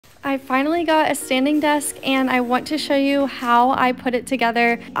I finally got a standing desk and I want to show you how I put it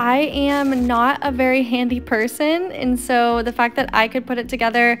together. I am not a very handy person, and so the fact that I could put it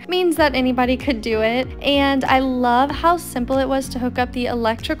together means that anybody could do it. And I love how simple it was to hook up the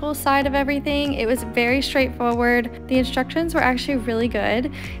electrical side of everything. It was very straightforward. The instructions were actually really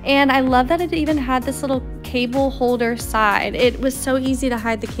good, and I love that it even had this little cable holder side. It was so easy to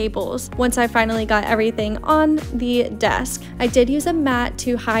hide the cables once I finally got everything on the desk. I did use a mat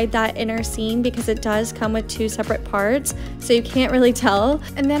to hide that inner seam because it does come with two separate parts, so you can't really tell.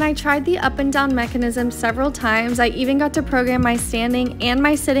 And then I tried the up and down mechanism several times. I even got to program my standing and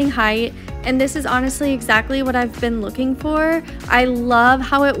my sitting height, and this is honestly exactly what I've been looking for. I love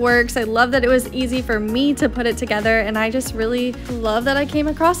how it works. I love that it was easy for me to put it together, and I just really love that I came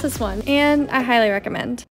across this one, and I highly recommend.